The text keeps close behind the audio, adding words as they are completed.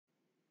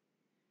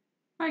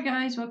Hi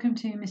guys, welcome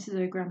to Mrs.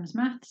 O'Graham's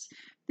Maths.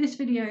 This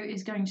video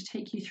is going to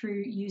take you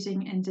through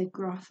using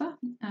NZGrapher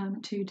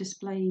to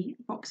display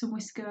box and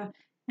whisker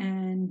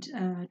and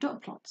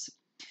dot plots.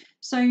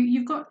 So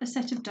you've got a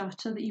set of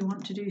data that you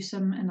want to do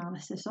some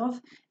analysis of.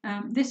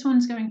 This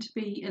one's going to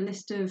be a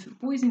list of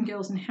boys and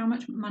girls and how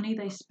much money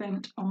they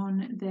spent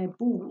on their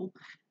ball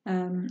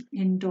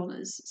in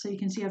dollars. So you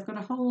can see I've got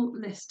a whole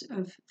list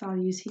of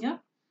values here.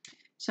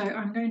 So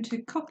I'm going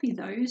to copy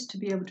those to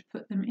be able to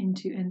put them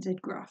into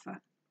NZGrapher.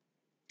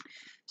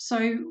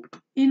 So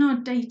in our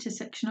data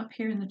section up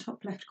here in the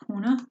top left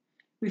corner,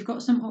 we've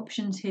got some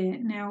options here.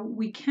 Now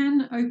we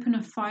can open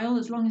a file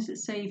as long as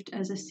it's saved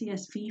as a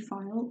CSV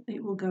file,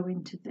 it will go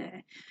into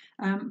there.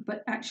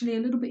 But actually a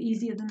little bit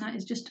easier than that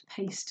is just to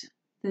paste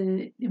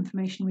the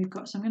information we've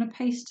got. So I'm going to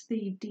paste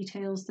the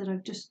details that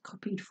I've just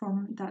copied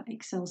from that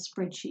Excel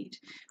spreadsheet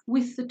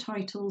with the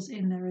titles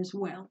in there as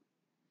well.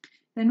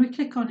 Then we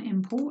click on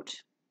import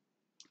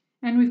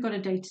and we've got a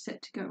data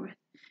set to go with.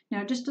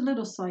 Now, just a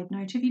little side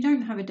note, if you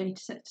don't have a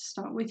data set to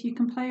start with, you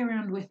can play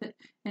around with it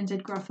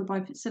NZGrapher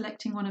by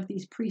selecting one of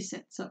these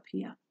presets up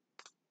here.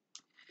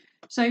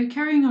 So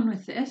carrying on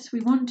with this, we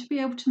want to be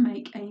able to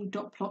make a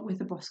dot plot with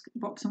a box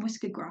and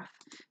whisker graph.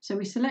 So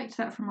we select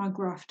that from our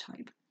graph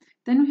type.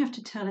 Then we have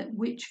to tell it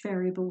which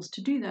variables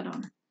to do that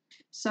on.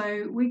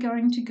 So we're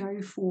going to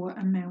go for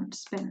amount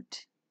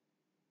spent.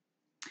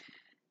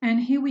 And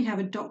here we have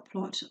a dot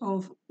plot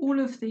of all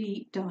of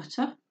the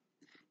data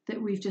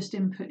that we've just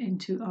input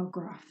into our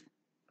graph.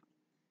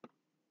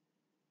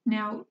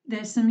 Now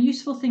there's some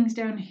useful things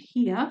down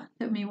here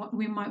that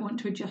we might want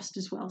to adjust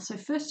as well. So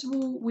first of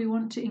all, we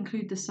want to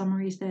include the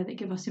summaries there that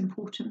give us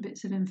important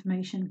bits of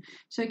information.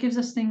 So it gives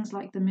us things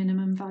like the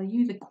minimum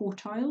value, the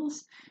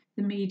quartiles,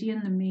 the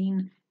median, the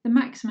mean, the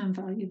maximum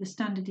value, the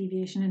standard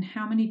deviation, and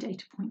how many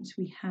data points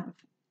we have.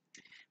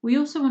 We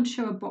also want to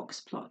show a box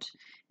plot.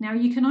 Now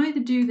you can either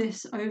do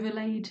this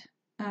overlaid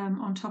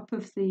on top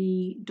of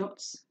the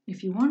dots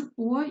if you want,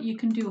 or you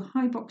can do a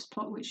high box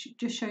plot which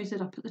just shows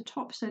it up at the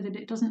top so that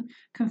it doesn't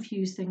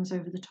confuse things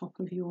over the top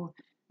of your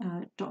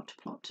dot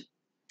plot.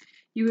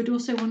 You would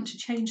also want to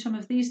change some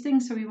of these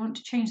things, so we want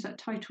to change that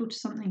title to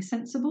something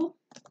sensible,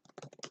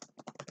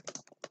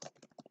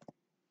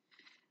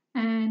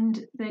 and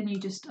then you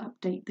just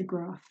update the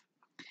graph.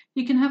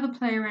 You can have a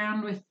play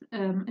around with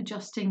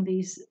adjusting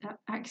these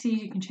axes.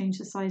 You can change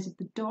the size of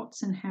the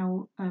dots and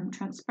how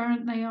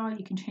transparent they are.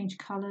 You can change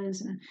colours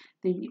and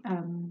the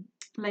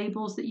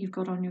labels that you've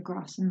got on your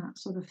graphs and that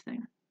sort of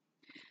thing.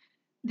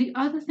 The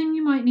other thing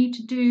you might need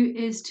to do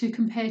is to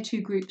compare two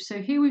groups. So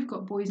here we've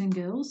got boys and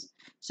girls.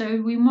 So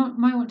we might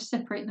want to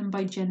separate them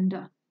by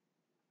gender.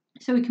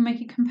 So we can make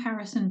a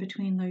comparison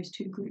between those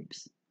two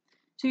groups.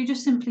 So you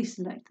just simply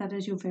select that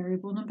as your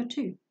variable number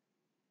 2.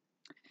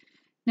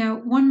 Now,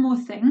 one more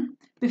thing,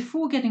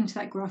 before getting to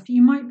that graph,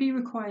 you might be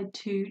required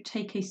to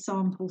take a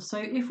sample. So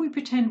if we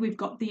pretend we've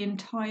got the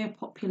entire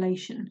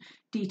population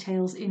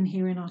details in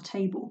here in our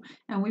table,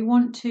 and we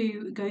want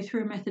to go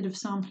through a method of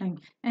sampling,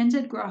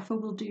 NZGrapher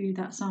will do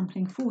that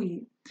sampling for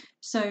you.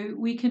 So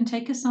we can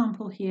take a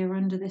sample here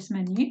under this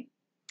menu,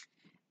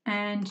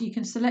 and you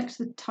can select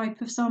the type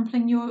of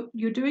sampling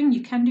you're doing.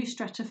 You can do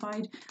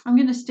stratified. I'm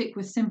going to stick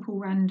with simple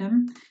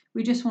random.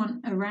 We just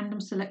want a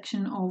random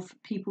selection of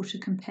people to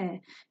compare.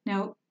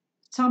 Now,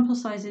 sample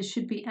sizes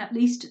should be at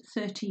least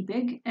 30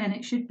 big, and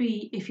it should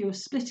be, if you're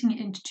splitting it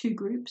into two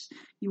groups,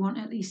 you want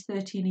at least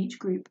 30 in each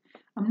group.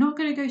 I'm not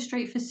going to go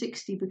straight for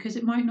 60 because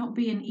it might not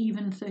be an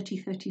even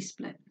 30-30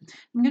 split.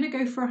 I'm going to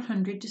go for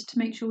 100 just to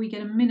make sure we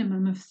get a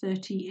minimum of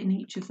 30 in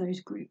each of those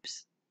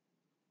groups.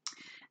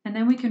 And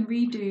then we can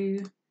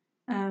redo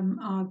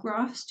our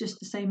graphs just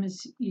the same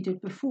as you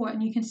did before,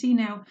 and you can see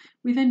now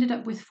we've ended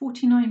up with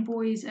 49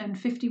 boys and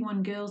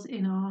 51 girls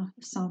in our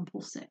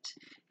sample set,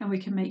 and we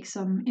can make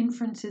some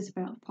inferences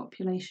about the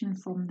population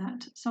from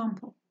that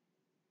sample.